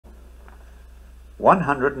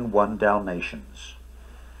101 Dalmatians.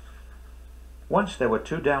 Once there were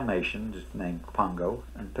two Dalmatians named Pongo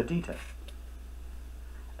and Perdita.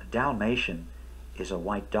 A Dalmatian is a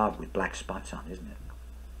white dog with black spots on, isn't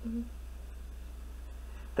it? Mm-hmm.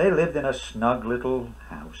 They lived in a snug little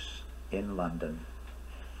house in London.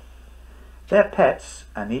 Their pets,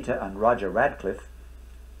 Anita and Roger Radcliffe,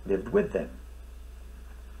 lived with them.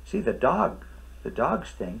 See, the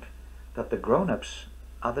dogs think that the grown-ups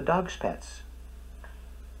are the dogs' pets.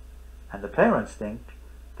 And the parents think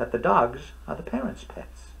that the dogs are the parents'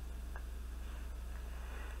 pets.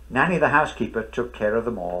 Nanny the housekeeper took care of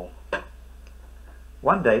them all.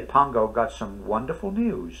 One day Pongo got some wonderful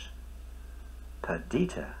news.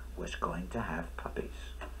 Perdita was going to have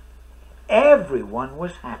puppies. Everyone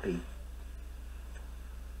was happy.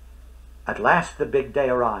 At last the big day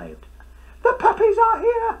arrived. "The puppies are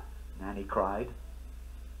here!" Nanny cried.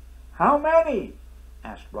 "How many?"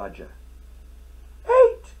 asked Roger.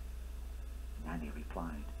 "8," Nanny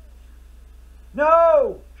replied.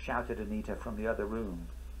 "No!" shouted Anita from the other room.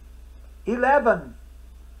 11.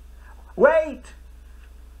 "Wait!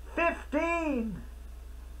 15!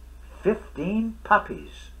 15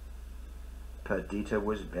 puppies." Perdita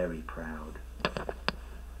was very proud.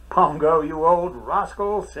 "Pongo, you old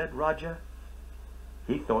rascal," said Roger.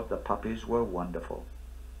 He thought the puppies were wonderful.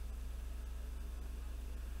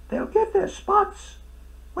 "They'll get their spots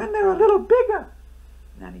when they're a little bigger,"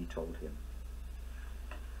 Nanny told him.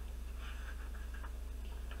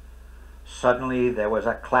 Suddenly there was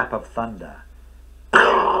a clap of thunder.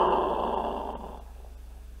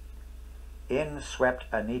 In swept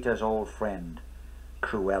Anita's old friend,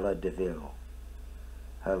 Cruella de Vil.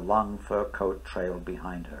 Her long fur coat trailed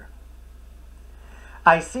behind her.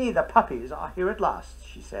 "I see the puppies are here at last,"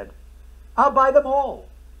 she said. "I'll buy them all."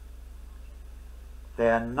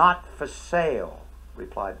 "They're not for sale,"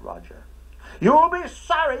 replied Roger. "You'll be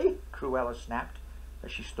sorry," Cruella snapped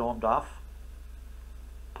as she stormed off.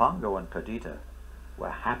 Pongo and Perdita were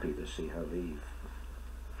happy to see her leave.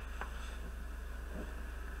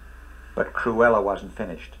 But Cruella wasn't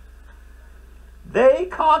finished. "They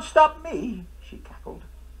can't stop me," she cackled.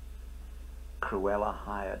 Cruella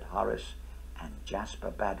hired Horace and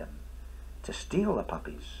Jasper Badham to steal the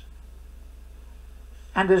puppies.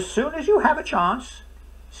 "And as soon as you have a chance,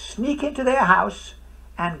 sneak into their house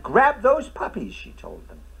and grab those puppies," she told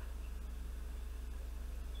them.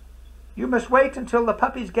 "You must wait until the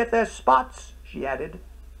puppies get their spots," she added.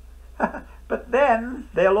 "But then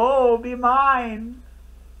they'll all be mine."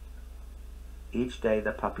 Each day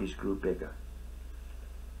the puppies grew bigger,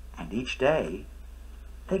 and each day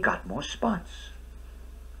they got more spots.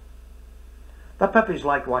 The puppies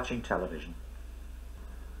liked watching television.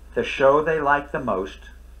 The show they liked the most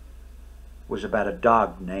was about a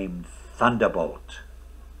dog named Thunderbolt.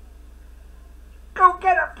 "Go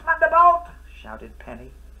get him, Thunderbolt!" shouted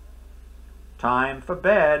Penny. "Time for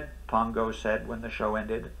bed," Pongo said when the show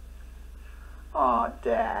ended. "Aw,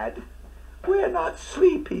 Dad, we're not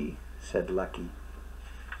sleepy," said Lucky.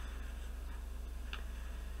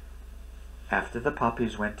 After the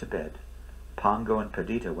puppies went to bed, Pongo and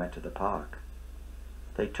Perdita went to the park.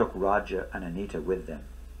 They took Roger and Anita with them.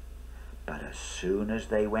 But as soon as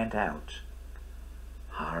they went out,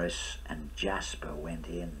 Horace and Jasper went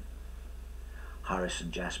in. Horace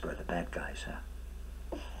and Jasper are the bad guys, huh?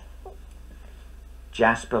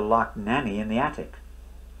 Jasper locked Nanny in the attic.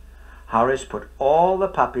 Horace put all the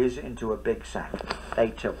puppies into a big sack.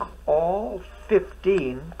 They took all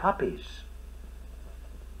 15 puppies.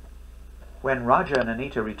 When Roger and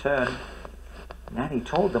Anita returned, Nanny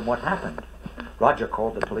told them what happened. Roger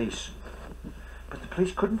called the police, but the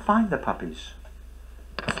police couldn't find the puppies.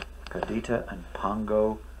 Perdita and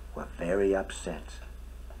Pongo were very upset.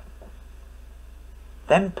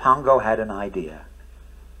 Then Pongo had an idea.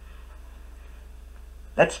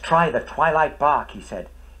 "Let's try the twilight bark," he said.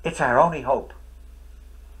 "It's our only hope."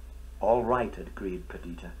 "All right," agreed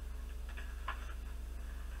Perdita.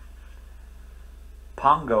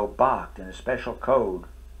 Pongo barked in a special code.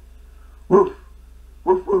 "Woof,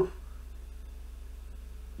 woof, woof."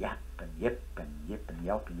 Yap and yip and yip and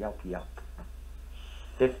yelp, yelp, yelp.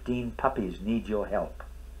 15 puppies need your help.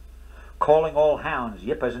 Calling all hounds,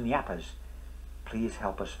 yippers and yappers. Please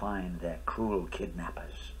help us find their cruel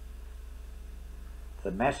kidnappers. The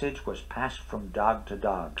message was passed from dog to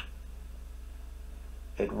dog.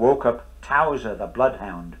 It woke up Towser the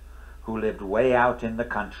bloodhound, who lived way out in the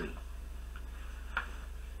country.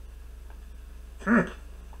 "Humph,"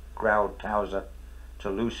 growled Towser to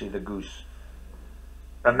Lucy the goose.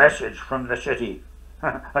 "A message from the city.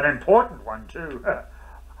 An important one, too.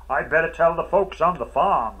 I'd better tell the folks on the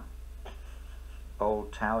farm."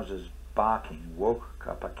 Old Towser's barking woke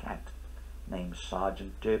up a cat named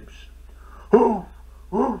Sergeant Tibbs. Woof,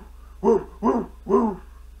 woof, woof, woof, woof.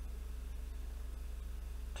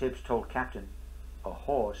 Tibbs told Captain a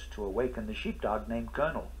horse to awaken the sheepdog named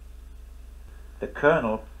Colonel. The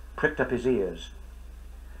Colonel pricked up his ears.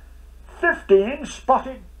 15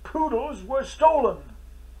 spotted poodles were stolen.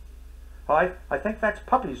 I think that's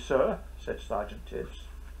puppies, sir, said Sergeant Tibbs.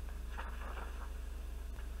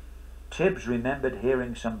 Tibbs remembered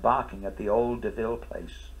hearing some barking at the old DeVille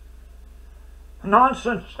place.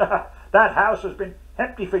 Nonsense! That house has been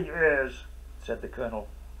empty for years, said the Colonel.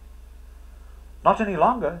 Not any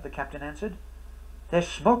longer, the Captain answered. There's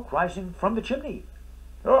smoke rising from the chimney.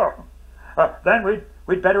 Oh, then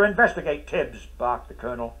we'd better investigate, Tibbs, barked the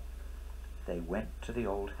Colonel. They went to the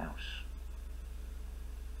old house.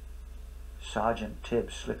 Sergeant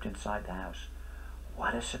Tibbs slipped inside the house.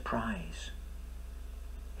 What a surprise!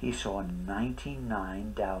 He saw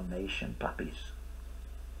 99 Dalmatian puppies.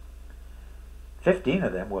 15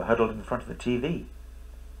 of them were huddled in front of the TV.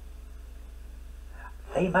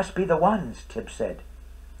 They must be the ones, Tibbs said.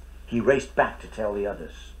 He raced back to tell the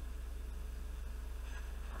others.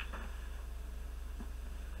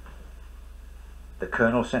 The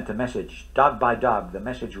Colonel sent a message. Dog by dog, the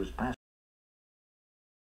message was passed.